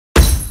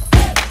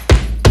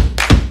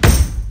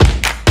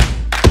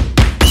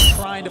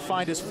trying to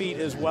find his feet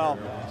as well.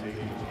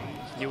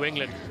 New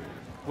England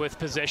with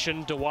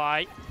possession.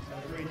 Dawai.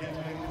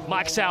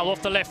 Mike Sowell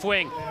off the left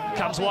wing.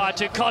 Comes wide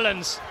to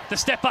Collins, the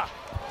stepper.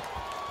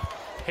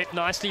 Hit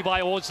nicely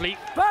by Audsley.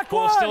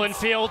 Ball still in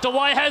field.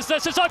 Dawai has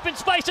this. It's open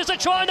space. There's a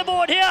try on the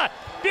board here.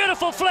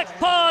 Beautiful flick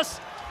pass.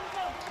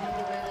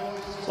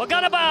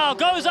 Waqanibau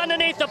goes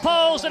underneath the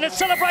poles, and it's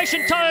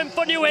celebration time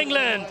for New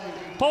England.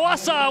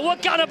 Poasa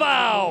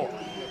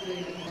Waqanibau.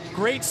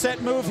 Great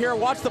set move here.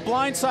 Watch the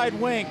blindside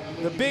wing.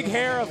 The big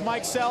hair of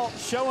Mike Sell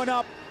showing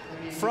up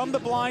from the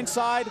blind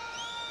side.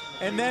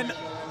 And then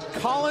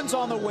Collins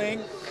on the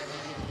wing.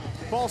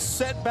 Ball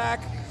set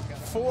back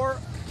for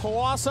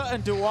Poasa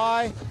and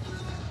Dawai.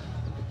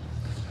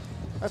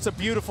 That's a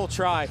beautiful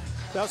try.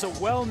 That was a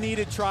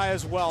well-needed try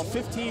as well.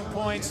 15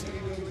 points.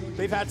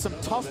 They've had some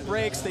tough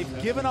breaks.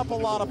 They've given up a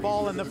lot of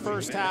ball in the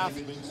first half.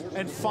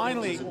 And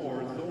finally,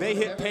 they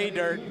hit pay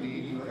dirt.